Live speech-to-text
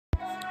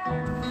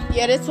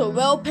Yeah, this a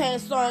real pain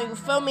song, you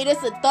feel me?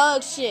 This a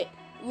thug shit.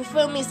 You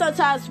feel me?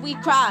 Sometimes we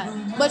cry,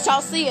 but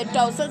y'all see it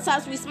though.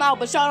 Sometimes we smile,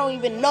 but y'all don't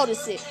even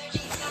notice it.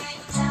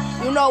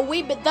 You know,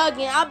 we been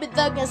thugging. I've been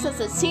thugging since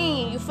a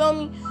teen, you feel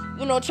me?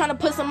 You know, trying to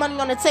put some money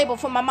on the table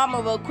for my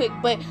mama real quick.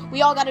 But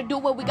we all gotta do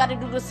what we gotta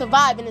do to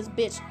survive in this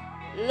bitch.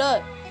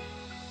 Look.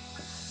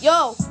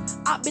 Yo,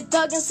 I've been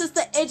thugging since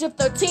the age of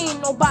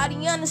 13.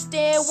 Nobody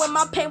understand when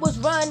my pain was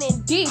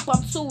running deep.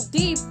 I'm too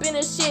deep in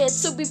this shit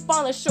to be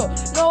falling short.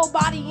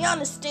 Nobody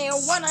understand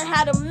when I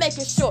had to make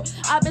it short.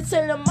 I've been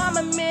telling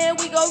mama, man,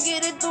 we gon'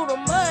 get it through the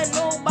mud.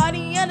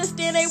 Nobody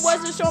understand they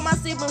wasn't showing my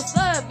siblings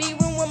love.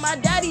 Even when my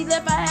daddy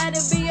left, I had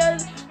to be a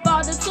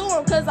father to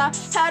him, cause I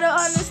had to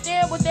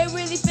understand what they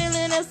really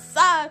feeling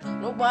inside.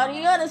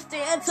 Nobody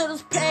understand till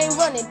this pain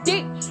running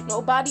deep.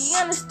 Nobody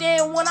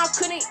understand when I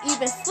couldn't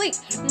even sleep.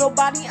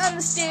 Nobody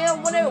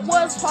understand when it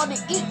was hard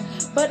to eat.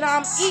 But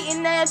I'm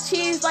eating that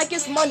cheese like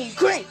it's money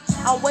green.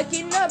 I'm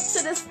waking up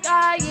to the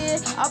sky, yeah.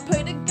 I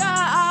pray to God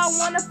I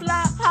wanna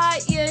fly high,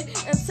 yeah.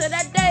 Until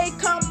that day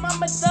come,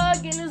 I'm a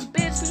thug in this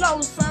bitch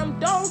lonesome.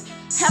 Don't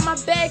have my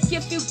back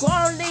if you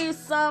gon' leave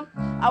some.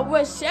 I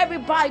wish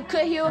everybody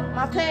could heal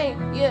my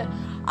pain, yeah.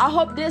 I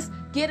hope this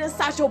get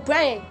inside your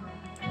brain.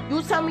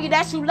 You tell me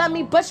that you love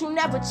me, but you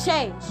never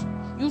change.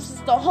 You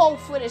just the hoe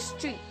for the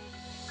street.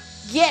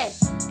 Yeah,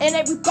 and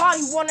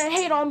everybody wanna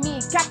hate on me.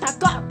 Got that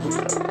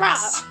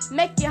God,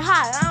 make you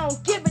high. I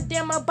don't give a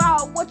damn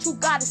about what you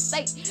gotta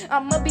say.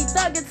 I'ma be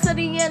thugging to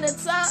the end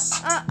of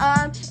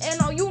time.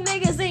 And all you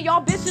niggas and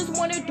y'all bitches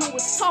wanna do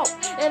is talk.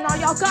 And all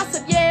y'all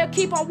gossip, yeah,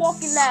 keep on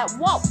walking that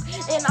walk.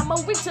 And I'ma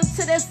reach up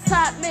to this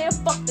top, man,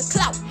 fuck the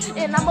clout.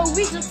 And I'ma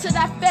reach up to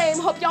that fame,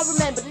 hope y'all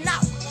remember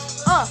now.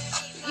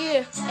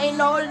 Yeah, ain't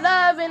no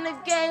love in the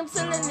game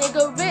till the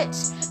nigga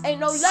rich. Ain't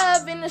no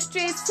love in the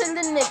streets till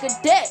the nigga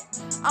dead.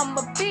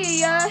 I'ma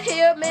be a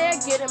here man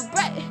getting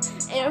bread.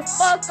 And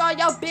fuck all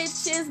y'all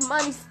bitches,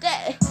 money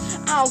stat.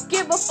 I don't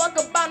give a fuck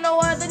about no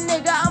other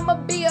nigga. I'ma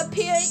be up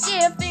here,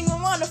 yeah, finger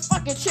on the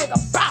fucking trigger,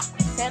 bop.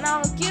 And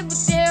I don't give a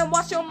damn,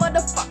 watch your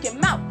motherfucking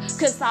mouth.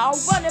 Cause I'll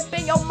run up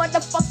in your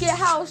motherfucking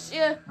house,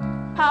 yeah.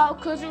 How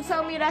could you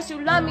tell me that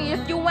you love me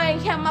if you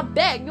ain't have my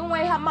back? You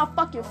ain't have my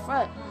fucking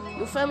front.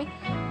 You feel me?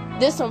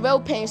 This some real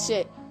pain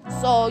shit.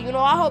 So, you know,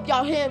 I hope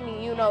y'all hear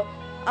me, you know.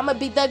 I'ma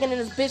be thugging in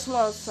this bitch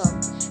lonesome.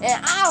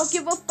 And I don't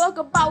give a fuck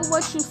about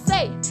what you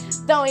say.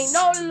 There ain't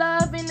no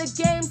love in the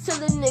game till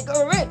the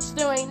nigga rich.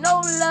 There ain't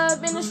no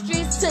love in the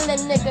streets till the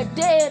nigga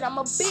dead.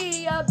 I'ma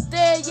be up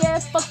there, yeah,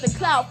 fuck the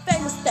cloud,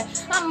 famous that.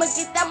 I'ma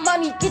get that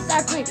money, get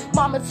that green.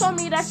 Mama told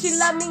me that she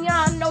love me,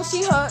 I know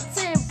she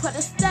hurtin'. Put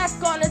a stack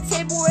on the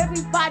table,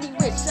 everybody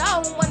rich.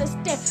 I don't wanna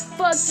stand,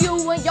 fuck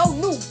you and your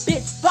new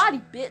bitch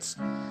body, bitch.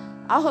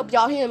 I hope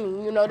y'all hear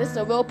me. You know, this is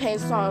a real pain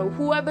song.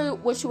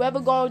 What you ever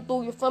going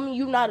through, you feel me?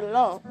 You not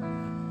alone.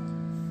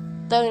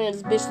 Thugging in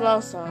this bitch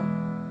lonesome.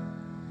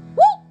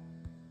 Woo!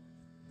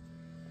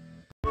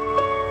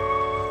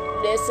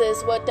 This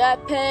is what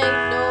that pain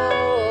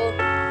do.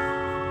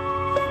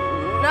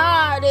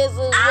 Nah, this is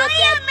what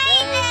that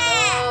pain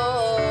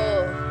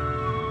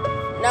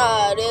do.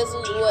 Nah, this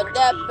is what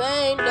that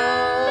pain do.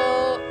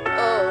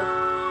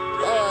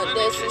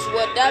 This is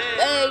what that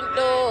pain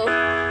do.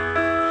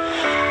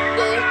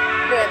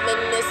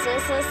 Reminiscing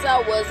since I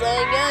was a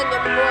young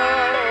and bro.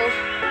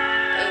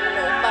 Ain't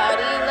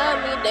nobody love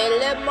me, they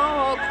left my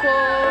heart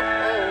cold.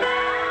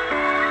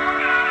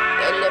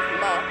 They left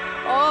my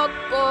heart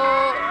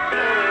cold.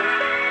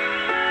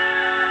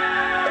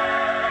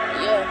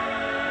 Yeah.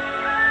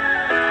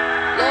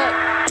 Look,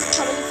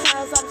 how many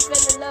times I just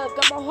fell in love,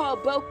 got my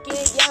heart broken.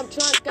 Yeah, I'm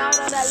drunk out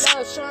on that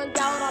love, strung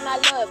out on that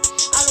love.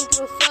 I don't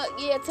give a fuck,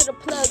 yeah, to the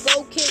plug,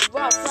 go kick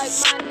rocks like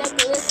my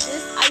necklace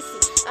is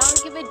icy. I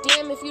don't give a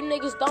damn if you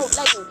niggas don't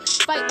like me,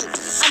 fight me.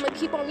 I'ma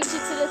keep on reaching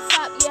to the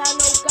top, yeah, I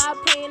know God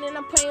praying and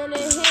I'm praying to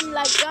him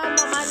like I'm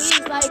on my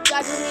knees, like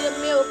God just need a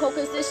miracle,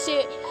 cause this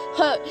shit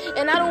hurt.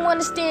 And I don't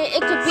understand,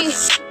 it could be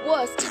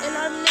worse. And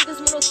all them niggas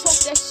wanna talk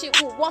that shit,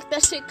 will walk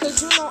that shit, cause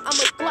you know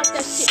I'ma glock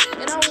that shit.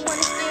 And I don't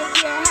understand,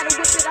 yeah, how to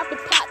whip it out the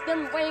pot,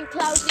 them rain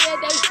clouds,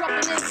 yeah, they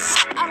dropping in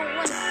top. I don't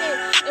understand,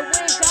 and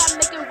when God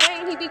make it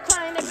rain, he be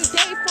crying every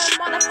day from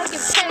all that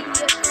fucking pain,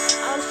 yeah.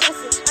 I'm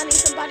stressing, I need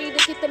somebody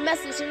to get the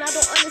message, and I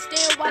don't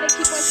understand why they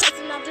keep on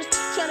testing. I'm just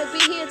trying to be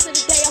here till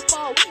the day I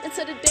fall,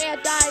 until the day I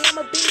die.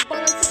 I'ma be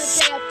ballin' till the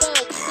day I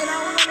thug. And I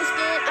don't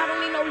understand, I don't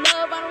need no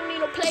love, I don't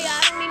need no play,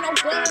 I don't need no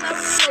gun, I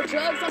don't need no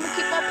drugs. I'ma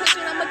keep on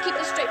pushing, I'ma keep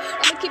it straight,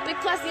 I'ma keep it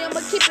classy,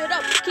 I'ma keep it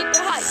up, keep it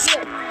hot,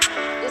 yeah.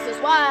 This is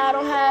why I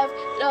don't have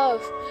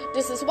love.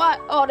 This is why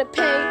all the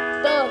pain,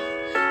 love.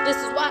 This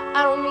is why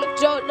I don't need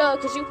your love,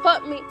 cause you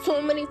hurt me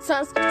too many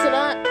times to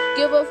not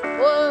give a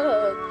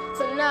fuck.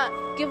 To not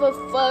give a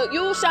fuck.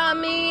 You shot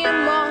me in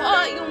my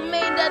heart, you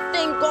made that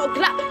thing go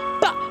glop,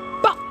 bop,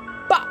 bop,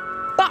 bop,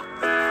 bop.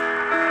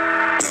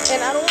 And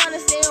I don't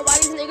understand why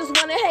these niggas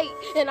wanna hate,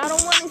 and I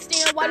don't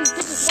understand why these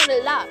bitches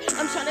wanna lie.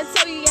 I'm trying to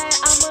tell you, yeah,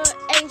 I'm an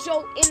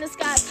angel in the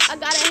sky. I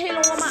got a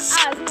halo on my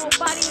eyes,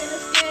 nobody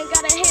understand.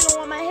 Got a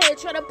halo on my head,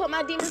 try to put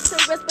my demons to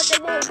rest, but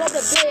they won't go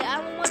to bed. I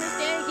don't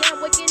understand, yeah,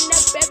 I'm waking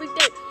up every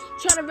day,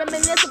 Trying to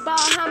reminisce about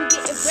how I'm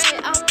getting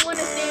bread. I don't wanna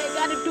stand,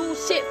 gotta do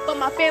shit for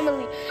my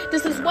family.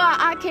 This is why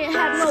I can't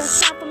have no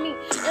time for me.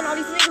 And all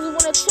these niggas who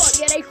wanna talk,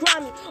 yeah, they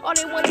grimy. All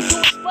they wanna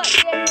do is fuck,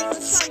 yeah,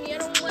 niggas try me.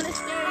 I don't wanna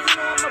stand, you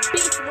know I'm a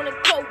beast when it's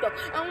cold though.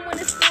 I don't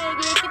wanna stand,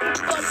 yeah, get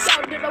the fuck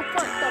out, get no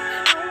front though.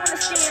 I don't wanna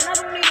stand, I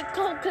don't need a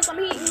coat, cause I'm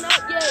heating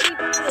up, yeah,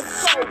 even when it's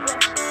cold, bro.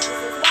 This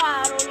is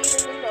why I don't even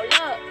need no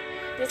love.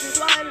 This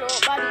is why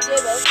nobody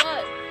gave a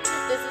fuck.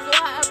 This is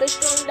why I've been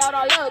strung out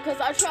on love,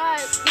 cause I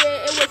tried,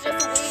 yeah, it was just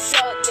a weak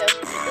drug, yeah.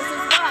 This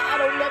is why I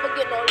don't never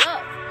get no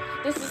love.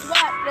 This is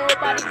why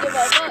nobody give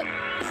a fuck.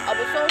 I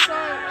was so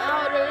strong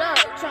out of love,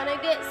 trying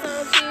to get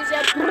some cheese,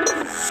 yeah.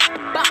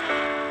 Bah.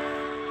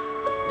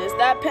 This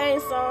that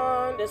pain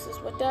song, this is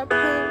what that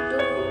pain do.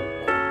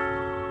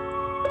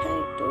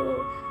 Pain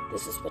do,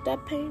 this is what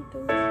that pain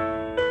do.